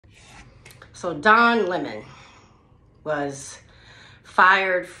So Jon Lemon was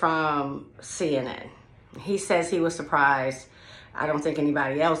fired from CNN. He says he was surprised. I don't think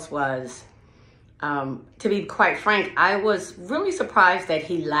anybody else was. To be quite frank, I was really surprised that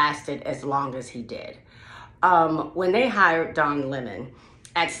he lasted as long as he did. When they hired Jon Lemon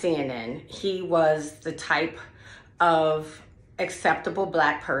at CNN, he was the type of acceptable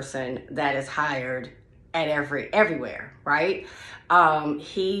Black person that is hired at everywhere, right? When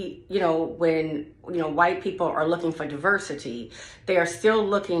white people are looking for diversity, they are still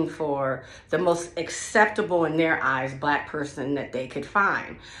looking for the most acceptable in their eyes Black person that they could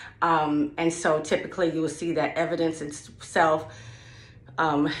find. And so typically you will see that evidence itself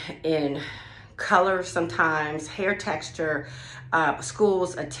in color sometimes, hair texture,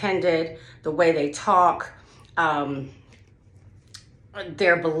 schools attended, the way they talk,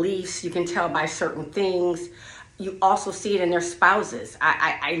 their beliefs. You can tell by certain things. You also see it in their spouses.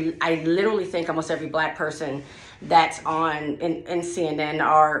 I literally think almost every Black person that's on in CNN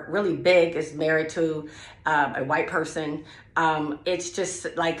are really big is married to a white person. It's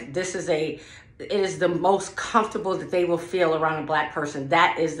just like it is the most comfortable that they will feel around a Black person.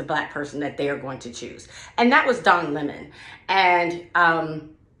 That is the Black person that they are going to choose. And that was Jon Lemon. And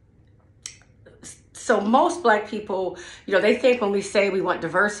so most Black people, they think when we say we want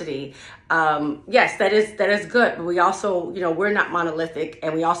diversity, yes, that is good. But we also, we're not monolithic,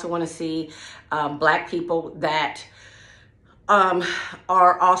 and we also want to see Black people that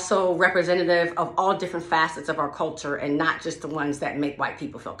are also representative of all different facets of our culture and not just the ones that make white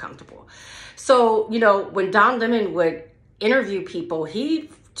people feel comfortable. So, when Jon Lemon would interview people, he,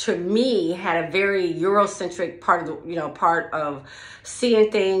 to me, had a very Eurocentric part of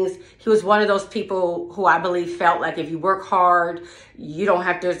seeing things. He was one of those people who I believe felt like if you work hard, you don't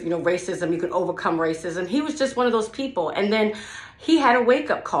have to, racism, you can overcome racism. He was just one of those people. And then he had a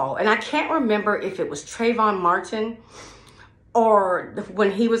wake-up call. And I can't remember if it was Trayvon Martin or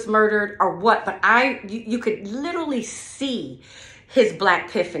when he was murdered or what, but you could literally see his Black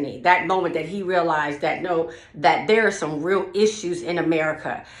epiphany, that moment that he realized that that there are some real issues in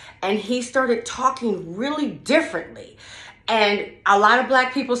America. And he started talking really differently. And a lot of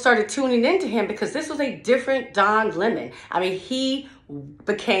Black people started tuning into him because this was a different Jon Lemon. I mean, he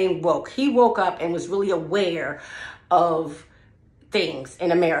became woke. He woke up and was really aware of things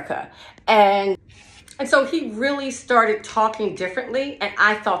in America. And so he really started talking differently. And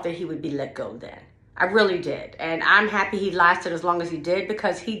I thought that he would be let go then. I really did. And I'm happy he lasted as long as he did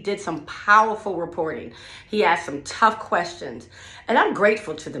because he did some powerful reporting. He asked some tough questions. And I'm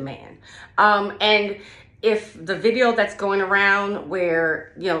grateful to the man. And if the video that's going around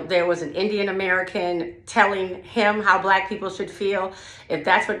where, there was an Indian American telling him how Black people should feel, if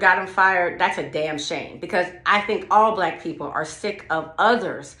that's what got him fired, that's a damn shame. Because I think all Black people are sick of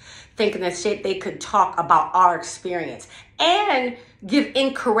others thinking that they could talk about our experience and give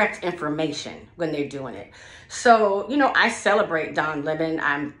incorrect information when they're doing it. So, I celebrate Jon Lemon.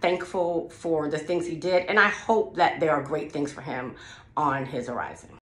 I'm thankful for the things he did, and I hope that there are great things for him on his horizon.